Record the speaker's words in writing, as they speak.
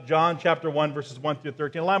John chapter 1, verses 1 through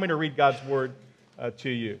 13. Allow me to read God's word to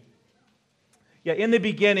you. In the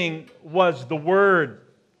beginning was the Word,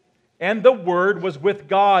 and the Word was with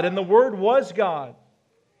God, and the Word was God.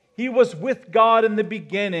 He was with God in the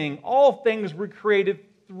beginning. All things were created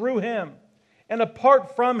through Him, and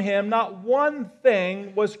apart from Him, not one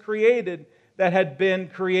thing was created that had been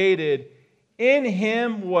created. In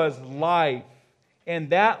Him was life, and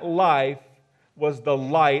that life was the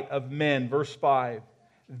light of men. Verse 5.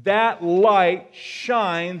 That light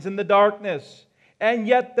shines in the darkness, and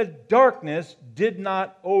yet the darkness did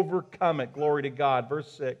not overcome it. Glory to God.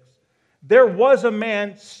 Verse 6. There was a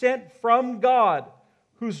man sent from God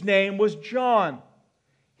whose name was John.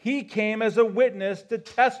 He came as a witness to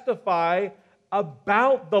testify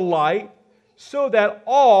about the light so that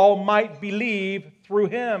all might believe through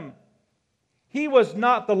him. He was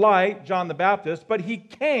not the light, John the Baptist, but he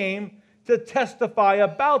came to testify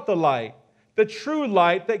about the light. The true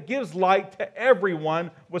light that gives light to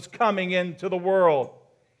everyone was coming into the world.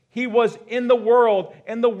 He was in the world,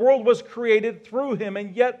 and the world was created through him,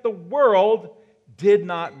 and yet the world did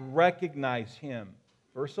not recognize him.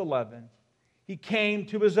 Verse 11, he came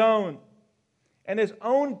to his own, and his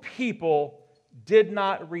own people did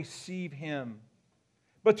not receive him.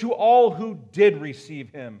 But to all who did receive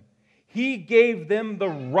him, he gave them the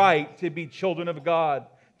right to be children of God,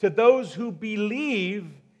 to those who believe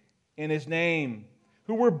in his name,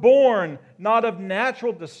 who were born not of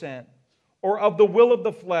natural descent, or of the will of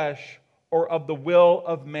the flesh, or of the will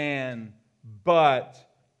of man, but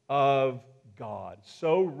of God.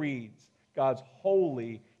 So reads God's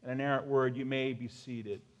holy and inerrant word. You may be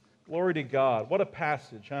seated. Glory to God. What a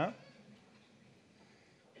passage, huh?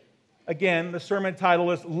 Again, the sermon title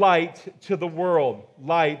is Light to the World.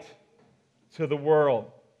 Light to the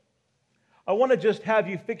world. I want to just have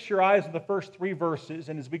you fix your eyes on the first three verses,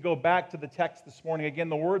 and as we go back to the text this morning, again,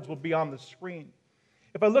 the words will be on the screen.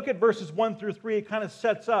 If I look at verses 1 through 3, it kind of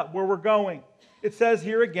sets up where we're going. It says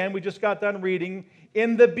here again, we just got done reading,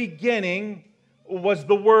 in the beginning was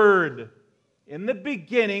the Word. In the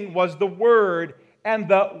beginning was the Word, and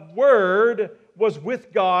the Word was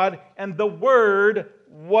with God, and the Word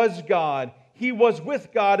was God. He was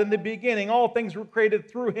with God in the beginning. All things were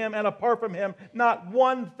created through Him, and apart from Him, not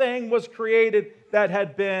one thing was created that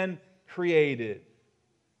had been created.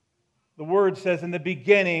 The Word says, in the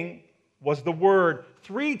beginning was the Word.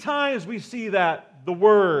 3 times we see that, the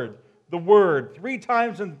Word, the Word. 3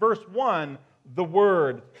 times in verse 1, the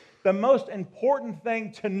Word. The most important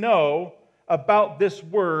thing to know about this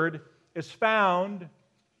Word is found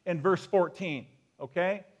in verse 14,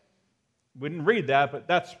 okay? We didn't read that, but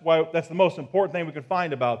that's the most important thing we could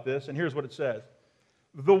find about this, and here's what it says.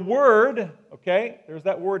 The Word, okay, there's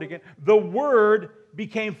that word again. The Word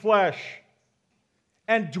became flesh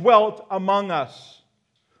and dwelt among us.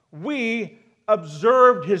 We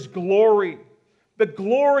observed His glory, the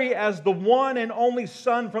glory as the one and only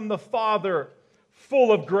Son from the Father,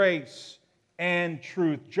 full of grace and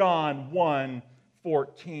truth. John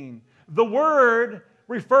 1:14. The Word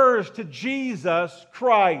refers to Jesus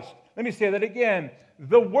Christ. Let me say that again.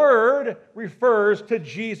 The Word refers to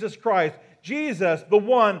Jesus Christ. Jesus, the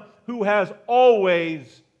one who has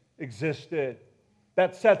always existed.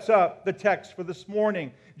 That sets up the text for this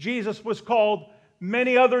morning. Jesus was called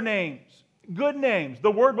many other names, good names.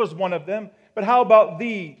 The Word was one of them. But how about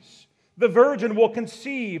these? The virgin will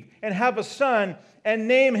conceive and have a son and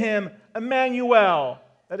name him Emmanuel.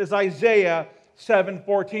 That is Isaiah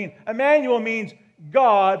 7:14. Emmanuel means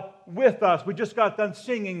God with us. We just got done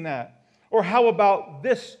singing that. Or how about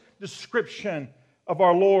this description of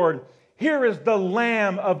our Lord? Here is the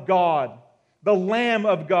Lamb of God,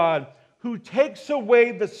 who takes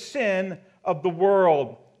away the sin of the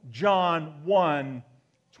world. John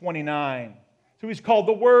 1:29. So He's called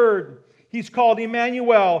the Word. He's called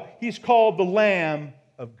Emmanuel. He's called the Lamb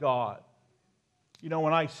of God. You know,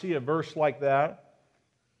 when I see a verse like that,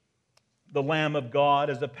 the Lamb of God,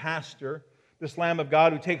 as a pastor, this Lamb of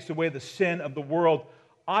God who takes away the sin of the world,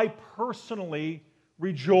 I personally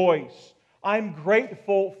rejoice. I'm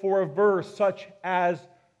grateful for a verse such as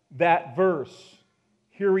that verse.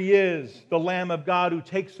 Here He is, the Lamb of God who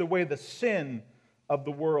takes away the sin of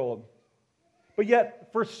the world. But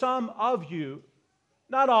yet, for some of you,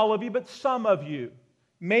 not all of you, but some of you,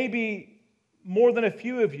 maybe more than a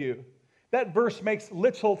few of you, that verse makes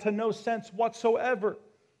little to no sense whatsoever.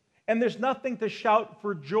 And there's nothing to shout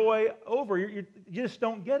for joy over. You just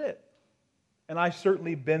don't get it. And I've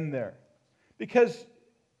certainly been there. Because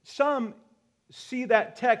some see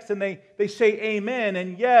that text and they say amen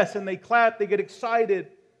and yes, and they clap, they get excited.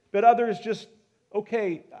 But others just,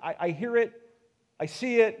 okay, I hear it, I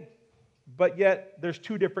see it, but yet there's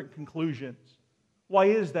two different conclusions. Why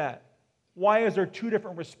is that? Why is there two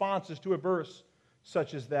different responses to a verse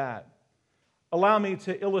such as that? Allow me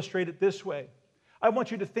to illustrate it this way. I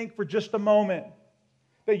want you to think for just a moment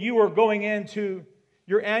that you are going into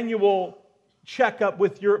your annual checkup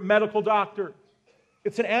with your medical doctor.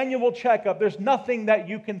 It's an annual checkup. There's nothing that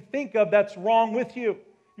you can think of that's wrong with you.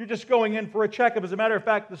 You're just going in for a checkup. As a matter of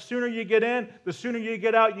fact, the sooner you get in, the sooner you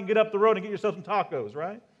get out, you can get up the road and get yourself some tacos,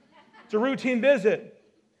 right? It's a routine visit.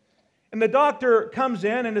 And the doctor comes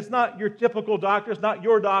in, and it's not your typical doctor, it's not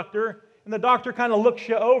your doctor, and the doctor kind of looks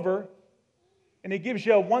you over, and he gives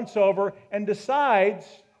you a once-over and decides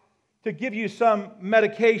to give you some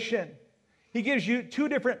medication. He gives you two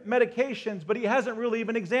different medications, but he hasn't really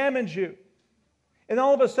even examined you. And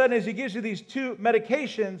all of a sudden, as he gives you these two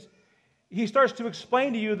medications, he starts to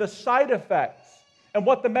explain to you the side effects and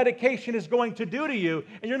what the medication is going to do to you,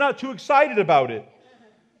 and you're not too excited about it.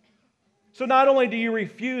 So not only do you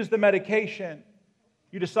refuse the medication,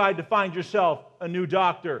 you decide to find yourself a new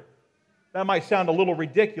doctor. That might sound a little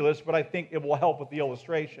ridiculous, but I think it will help with the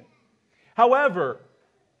illustration. However,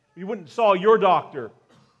 you went and saw your doctor,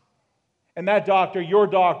 and that doctor, your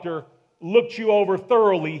doctor, looked you over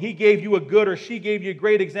thoroughly. He gave you a good or she gave you a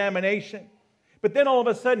great examination. But then all of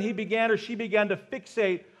a sudden he began or she began to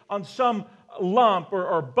fixate on some lump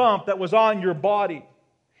or bump that was on your body.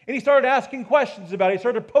 And he started asking questions about it. He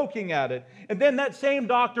started poking at it. And then that same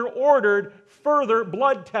doctor ordered further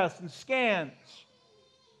blood tests and scans.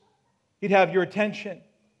 He'd have your attention.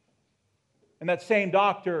 And that same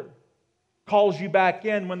doctor calls you back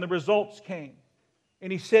in when the results came.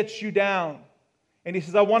 And he sits you down. And he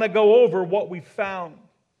says, I want to go over what we found.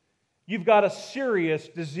 You've got a serious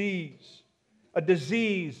disease. A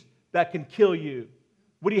disease that can kill you.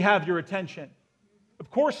 Would he have your attention? Of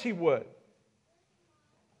course he would.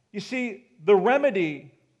 You see, the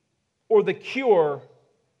remedy or the cure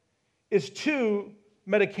is two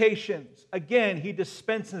medications. Again, he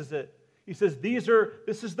dispenses it. He says,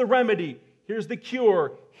 this is the remedy. Here's the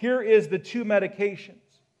cure. Here is the two medications.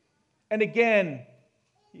 And again,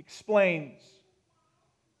 he explains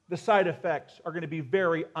the side effects are going to be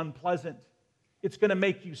very unpleasant. It's going to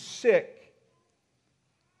make you sick.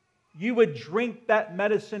 You would drink that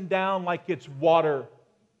medicine down like it's water.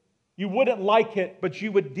 You wouldn't like it, but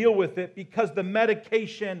you would deal with it because the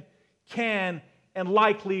medication can and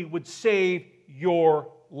likely would save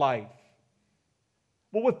your life.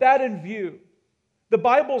 Well, with that in view, the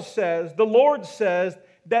Bible says, the Lord says,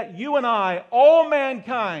 that you and I, all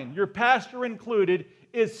mankind, your pastor included,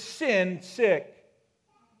 is sin sick.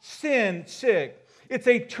 Sin sick. It's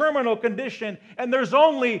a terminal condition, and there's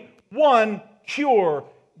only one cure: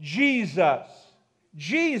 Jesus.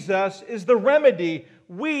 Jesus is the remedy.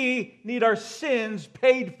 We need our sins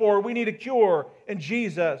paid for. We need a cure, and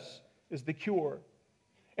Jesus is the cure.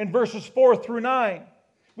 In verses 4 through 9,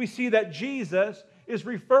 we see that Jesus is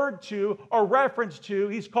referred to or referenced to.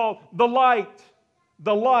 He's called the light.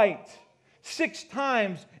 The light. 6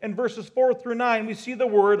 times in verses 4 through 9, we see the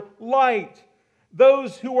word light.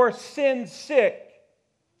 Those who are sin sick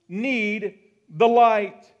need the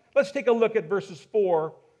light. Let's take a look at verses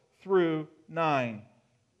 4 through 9.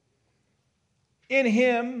 In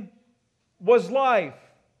him was life,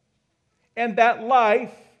 and that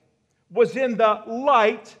life was in the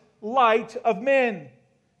light of men.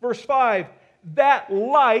 Verse 5, that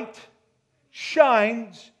light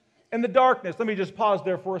shines in the darkness. Let me just pause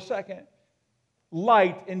there for a second.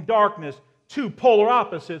 Light and darkness, two polar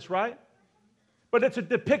opposites, right? But it's a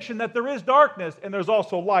depiction that there is darkness and there's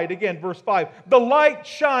also light. Again, verse 5, the light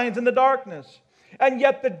shines in the darkness, and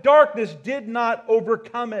yet the darkness did not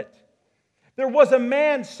overcome it. There was a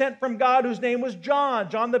man sent from God whose name was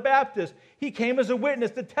John the Baptist. He came as a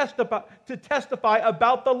witness to testify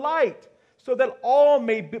about the light, so that all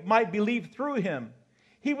might believe through him.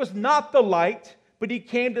 He was not the light, but he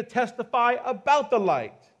came to testify about the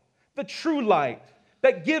light. The true light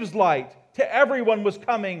that gives light to everyone was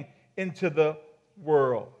coming into the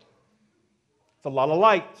world. It's a lot of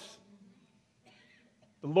lights.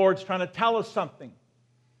 The Lord's trying to tell us something.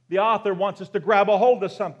 The author wants us to grab a hold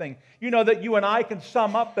of something. You know that you and I can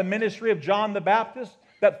sum up the ministry of John the Baptist,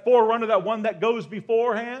 that forerunner, that one that goes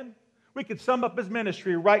beforehand. We could sum up his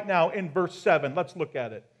ministry right now in verse 7. Let's look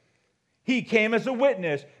at it. He came as a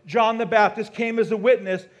witness. John the Baptist came as a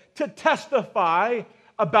witness to testify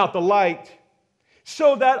about the light,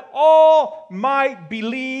 so that all might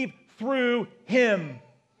believe through him.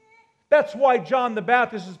 That's why John the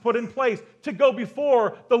Baptist is put in place, to go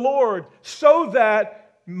before the Lord, so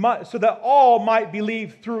that all might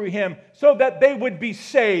believe through him, so that they would be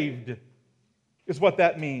saved, is what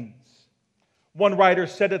that means. One writer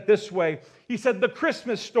said it this way. He said, the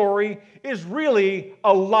Christmas story is really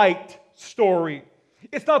a light story.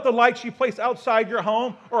 It's not the lights you place outside your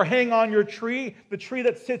home or hang on your tree, the tree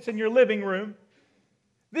that sits in your living room.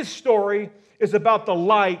 This story is about the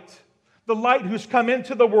light who's come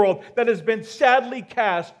into the world that has been sadly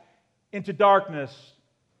cast into darkness.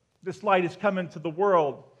 This light has come into the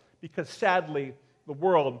world because sadly the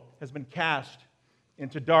world has been cast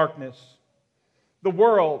into darkness. The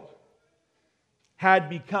world had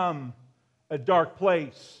become a dark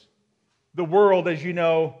place. The world, as you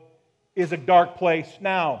know, is a dark place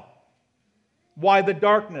now. Why the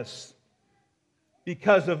darkness?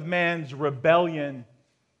 Because of man's rebellion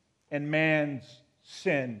and man's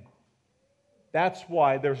sin. That's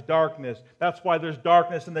why there's darkness. That's why there's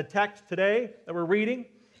darkness in the text today that we're reading,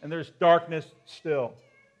 and there's darkness still.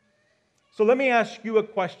 So let me ask you a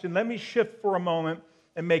question. Let me shift for a moment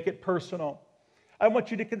and make it personal. I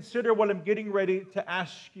want you to consider what I'm getting ready to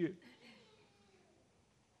ask you.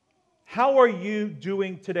 How are you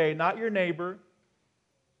doing today? Not your neighbor.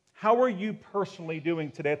 How are you personally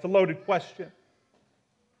doing today? It's a loaded question.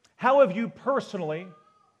 How have you personally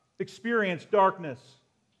experienced darkness?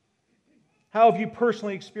 How have you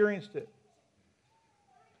personally experienced it?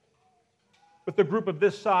 With a group of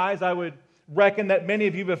this size, I would reckon that many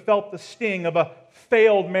of you have felt the sting of a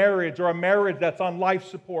failed marriage or a marriage that's on life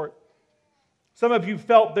support. Some of you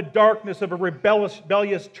felt the darkness of a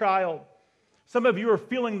rebellious child. Some of you are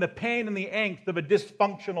feeling the pain and the angst of a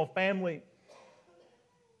dysfunctional family.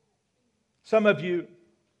 Some of you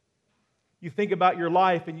think about your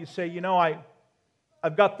life and you say,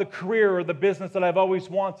 I've got the career or the business that I've always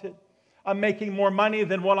wanted. I'm making more money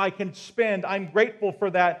than what I can spend. I'm grateful for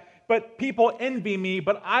that. But people envy me,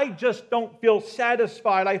 but I just don't feel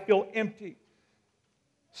satisfied. I feel empty.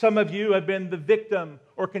 Some of you have been the victim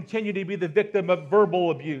or continue to be the victim of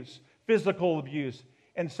verbal abuse, physical abuse.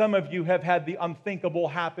 And some of you have had the unthinkable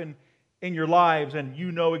happen in your lives, and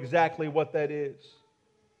you know exactly what that is.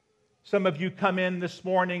 Some of you come in this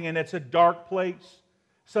morning and it's a dark place.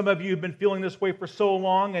 Some of you have been feeling this way for so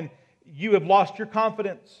long and you have lost your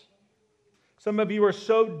confidence. Some of you are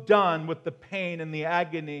so done with the pain and the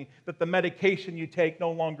agony that the medication you take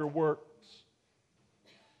no longer works.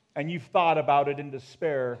 And you've thought about it in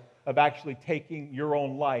despair of actually taking your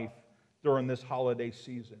own life during this holiday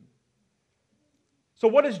season. So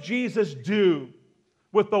what does Jesus do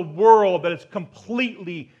with a world that is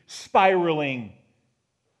completely spiraling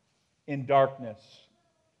in darkness?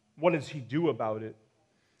 What does He do about it?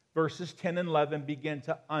 Verses 10 and 11 begin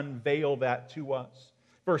to unveil that to us.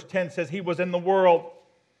 Verse 10 says, He was in the world,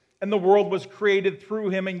 and the world was created through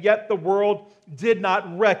Him, and yet the world did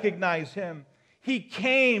not recognize Him. He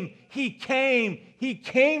came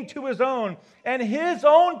to His own, and His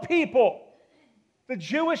own people, the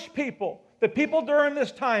Jewish people, the people during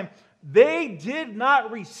this time, they did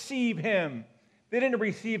not receive Him. They didn't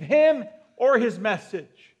receive Him or His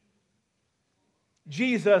message.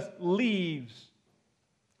 Jesus leaves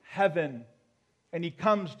heaven and He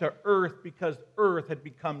comes to earth because earth had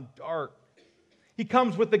become dark. He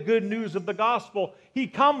comes with the good news of the gospel. He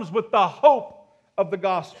comes with the hope of the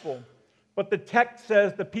gospel. But the text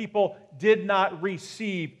says the people did not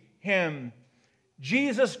receive Him.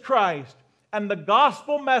 Jesus Christ and the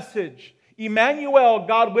gospel message, Emmanuel,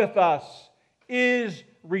 God with us, is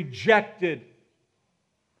rejected.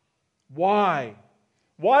 Why?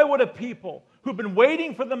 Why would a people who've been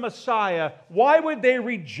waiting for the Messiah, why would they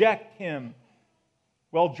reject Him?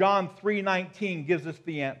 Well, John 3:19 gives us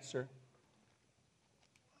the answer.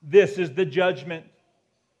 This is the judgment.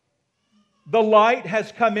 The light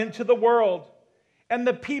has come into the world, and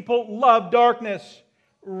the people love darkness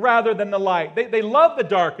rather than the light. They love the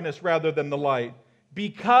darkness rather than the light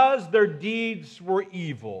because their deeds were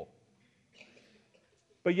evil.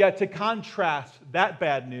 But yet, to contrast that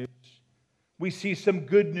bad news, we see some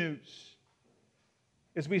good news.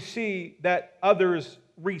 As we see that others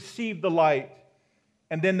receive the light,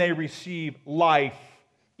 and then they receive life,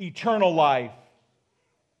 eternal life.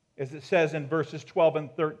 As it says in verses 12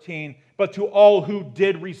 and 13, but to all who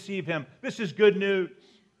did receive Him, this is good news.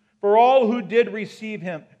 For all who did receive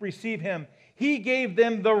Him, He gave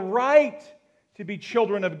them the right to be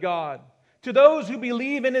children of God. To those who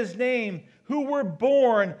believe in His name, who were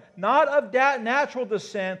born not of that natural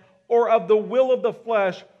descent or of the will of the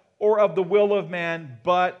flesh or of the will of man,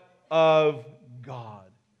 but of God.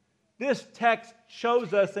 This text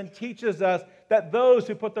shows us and teaches us that those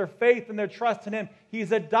who put their faith and their trust in Him,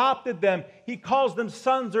 He's adopted them. He calls them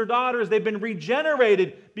sons or daughters. They've been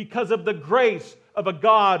regenerated because of the grace of a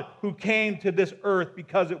God who came to this earth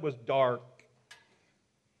because it was dark.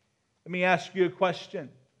 Let me ask you a question.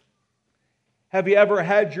 Have you ever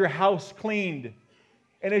had your house cleaned?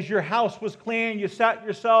 And as your house was clean, you sat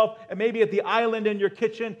yourself and maybe at the island in your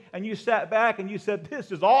kitchen and you sat back and you said,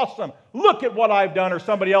 this is awesome. Look at what I've done or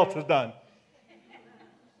somebody else has done.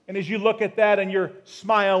 And as you look at that and you're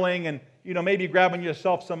smiling and maybe grabbing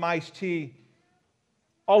yourself some iced tea,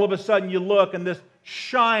 all of a sudden you look and this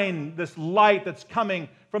shine, this light that's coming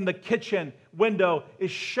from the kitchen window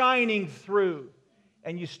is shining through.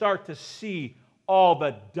 And you start to see all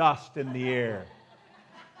the dust in the air.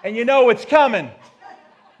 And you know it's coming.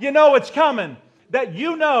 You know it's coming. That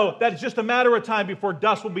it's just a matter of time before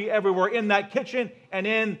dust will be everywhere in that kitchen and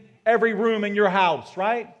in every room in your house,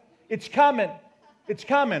 right? It's coming. It's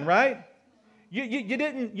coming, right? You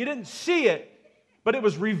didn't see it, but it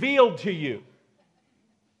was revealed to you.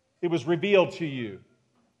 It was revealed to you.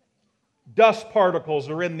 Dust particles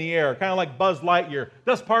are in the air, kind of like Buzz Lightyear.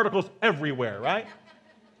 Dust particles everywhere, right?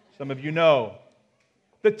 Some of you know.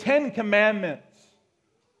 The 10 Commandments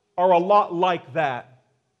are a lot like that.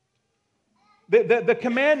 The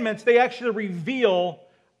commandments, they actually reveal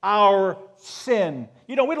our sin.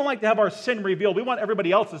 We don't like to have our sin revealed. We want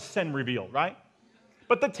everybody else's sin revealed, right?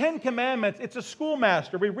 But the 10 Commandments, it's a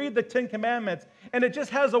schoolmaster. We read the 10 Commandments, and it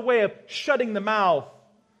just has a way of shutting the mouth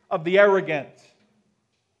of the arrogant.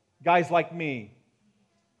 Guys like me.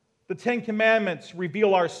 The 10 Commandments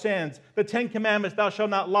reveal our sins. The 10 Commandments, thou shalt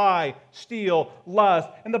not lie, steal, lust.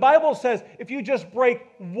 And the Bible says if you just break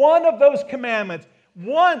one of those commandments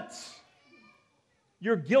once,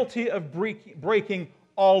 you're guilty of breaking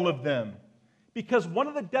all of them. Because one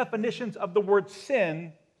of the definitions of the word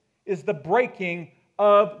sin is the breaking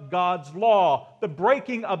of God's law, the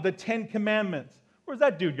breaking of the 10 Commandments. Where's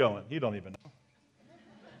that dude going? You don't even know.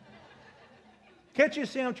 Can't you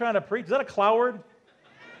see I'm trying to preach? Is that a Cloward?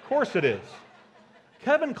 Of course it is.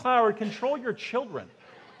 Kevin Cloward, control your children.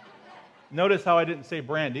 Notice how I didn't say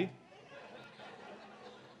Brandy.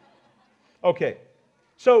 Okay,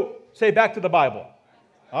 so say back to the Bible.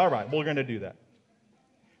 All right, we're going to do that.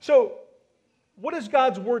 So, what does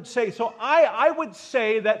God's Word say? So, I would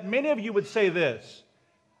say that many of you would say this.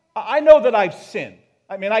 I know that I've sinned.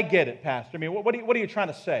 I get it, Pastor. What are you trying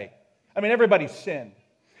to say? Everybody's sinned.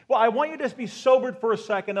 Well, I want you to just be sobered for a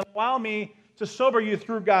second and allow me to sober you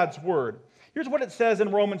through God's Word. Here's what it says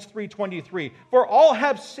in Romans 3:23. For all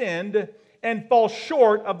have sinned and fall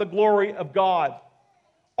short of the glory of God.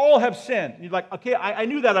 All have sinned. And you're like, okay, I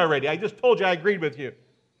knew that already. I just told you I agreed with you.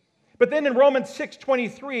 But then in Romans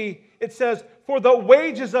 6:23, it says, for the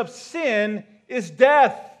wages of sin is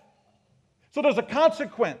death. So there's a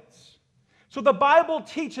consequence. So the Bible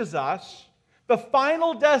teaches us the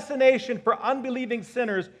final destination for unbelieving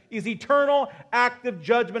sinners is eternal active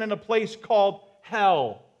judgment in a place called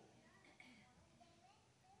hell.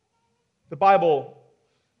 The Bible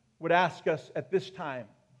would ask us at this time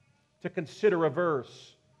to consider a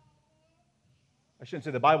verse. I shouldn't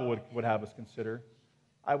say the Bible would have us consider.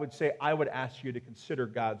 I would say I would ask you to consider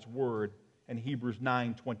God's Word in Hebrews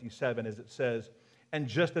 9:27 as it says, and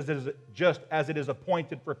just as it is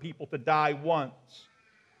appointed for people to die once,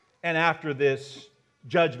 and after this,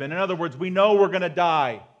 judgment. In other words, we know we're going to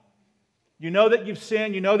die. You know that you've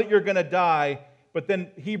sinned, you know that you're going to die, but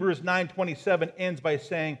then Hebrews 9:27 ends by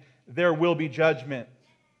saying, there will be judgment.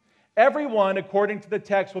 Everyone, according to the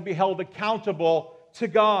text, will be held accountable to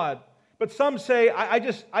God. But some say, I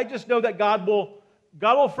just know that God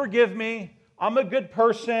will forgive me. I'm a good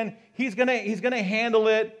person. He's gonna handle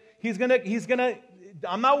it.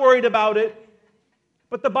 I'm not worried about it.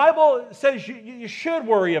 But the Bible says you should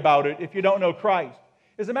worry about it if you don't know Christ.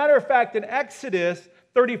 As a matter of fact, in Exodus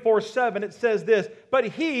 34:7, it says this, but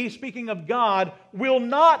he, speaking of God, will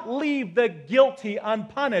not leave the guilty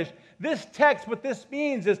unpunished. This text, what this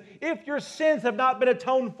means is if your sins have not been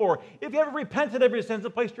atoned for, if you haven't repented of your sins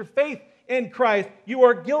and placed your faith in Christ, you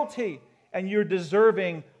are guilty and you're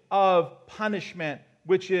deserving of punishment,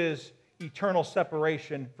 which is eternal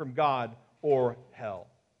separation from God or hell.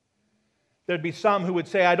 There'd be some who would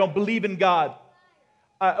say, I don't believe in God.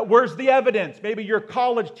 Where's the evidence? Maybe your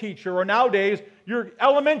college teacher or nowadays your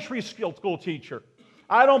elementary school teacher.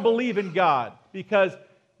 I don't believe in God because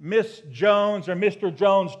Miss Jones or Mr.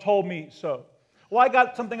 Jones told me so. Well, I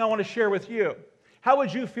got something I want to share with you. How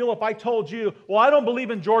would you feel if I told you, well, I don't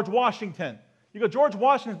believe in George Washington? You go, George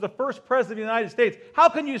Washington is the first president of the United States. How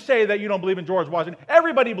can you say that you don't believe in George Washington?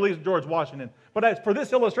 Everybody believes in George Washington. But as for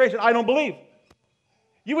this illustration, I don't believe.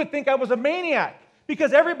 You would think I was a maniac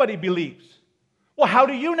because everybody believes. Well, how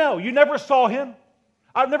do you know? You never saw him.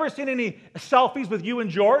 I've never seen any selfies with you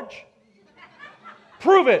and George.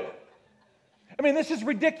 Prove it. I mean, this is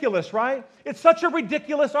ridiculous, right? It's such a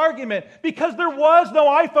ridiculous argument because there was no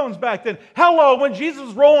iPhones back then. Hello, when Jesus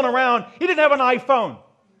was rolling around, he didn't have an iPhone.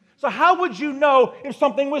 So how would you know if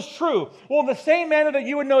something was true? Well, in the same manner that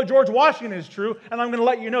you would know George Washington is true, and I'm going to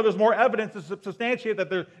let you know there's more evidence to substantiate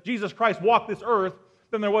that Jesus Christ walked this earth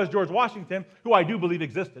than there was George Washington, who I do believe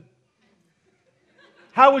existed.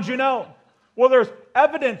 How would you know? Well, there's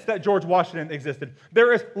evidence that George Washington existed.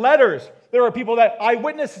 There is letters. There are people that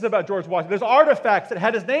eyewitnesses about George Washington. There's artifacts that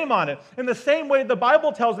had his name on it. In the same way the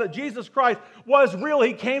Bible tells that Jesus Christ was real.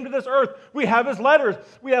 He came to this earth. We have his letters.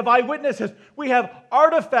 We have eyewitnesses. We have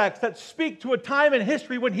artifacts that speak to a time in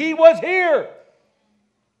history when he was here.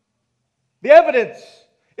 The evidence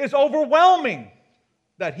is overwhelming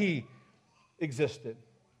that he existed.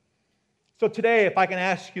 So today, if I can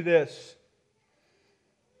ask you this,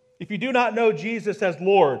 if you do not know Jesus as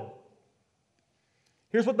Lord,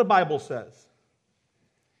 here's what the Bible says.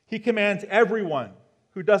 He commands everyone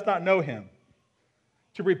who does not know him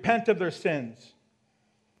to repent of their sins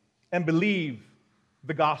and believe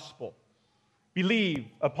the gospel. Believe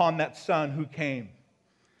upon that Son who came.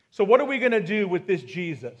 So what are we going to do with this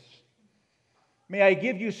Jesus? May I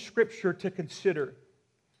give you scripture to consider.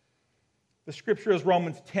 The scripture is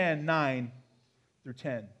Romans 10, 9 through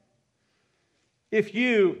 10. If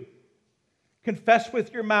you confess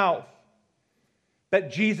with your mouth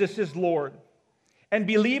that Jesus is Lord and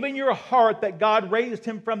believe in your heart that God raised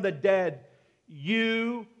him from the dead,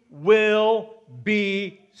 you will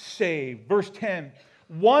be saved. Verse 10,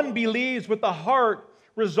 one believes with the heart,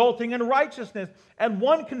 resulting in righteousness, and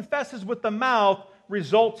one confesses with the mouth,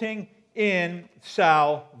 resulting in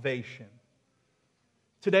salvation.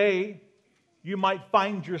 Today, you might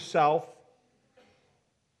find yourself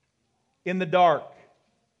in the dark.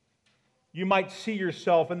 You might see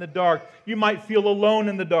yourself in the dark. You might feel alone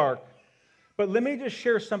in the dark. But let me just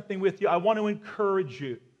share something with you. I want to encourage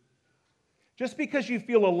you. Just because you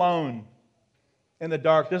feel alone in the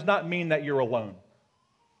dark does not mean that you're alone.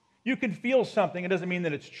 You can feel something. It doesn't mean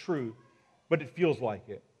that it's true, but it feels like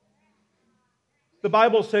it. The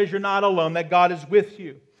Bible says you're not alone, that God is with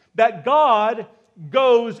you. That God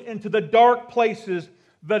goes into the dark places,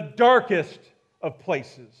 the darkest of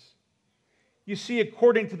places. You see,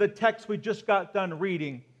 according to the text we just got done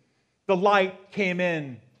reading, the light came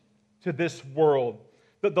in to this world.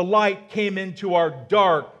 That the light came into our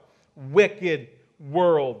dark, wicked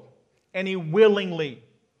world. And he willingly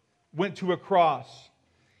went to a cross.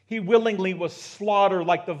 He willingly was slaughtered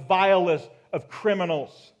like the vilest of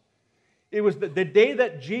criminals. It was the day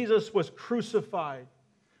that Jesus was crucified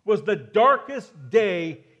was the darkest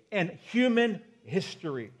day in human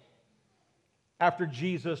history. After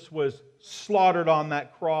Jesus was slaughtered on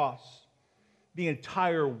that cross, the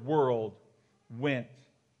entire world went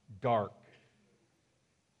dark.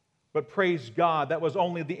 But praise God, that was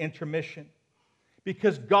only the intermission,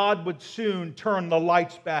 because God would soon turn the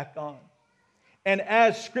lights back on. And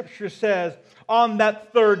as Scripture says, on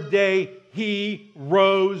that third day, he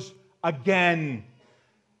rose again.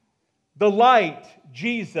 The light,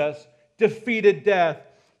 Jesus, defeated death.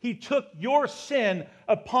 He took your sin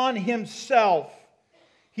upon himself.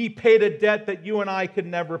 He paid a debt that you and I could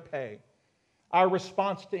never pay. Our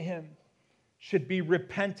response to him should be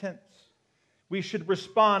repentance. We should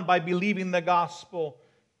respond by believing the gospel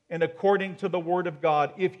and according to the word of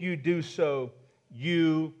God. If you do so,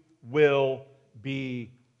 you will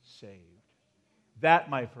be saved. That,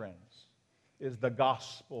 my friends, is the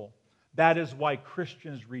gospel. That is why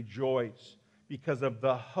Christians rejoice, because of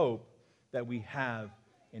the hope that we have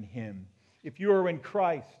in him. If you are in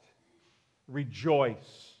Christ,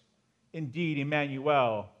 rejoice. Indeed,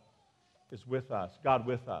 Emmanuel is with us, God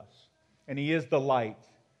with us. And he is the light.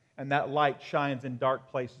 And that light shines in dark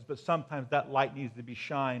places. But sometimes that light needs to be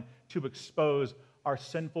shined to expose our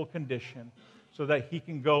sinful condition so that he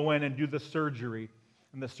can go in and do the surgery.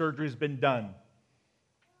 And the surgery's been done.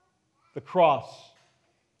 The cross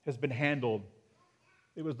has been handled.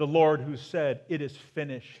 It was the Lord who said, "It is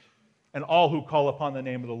finished." And all who call upon the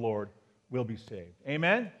name of the Lord will be saved.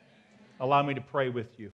 Amen? Allow me to pray with you.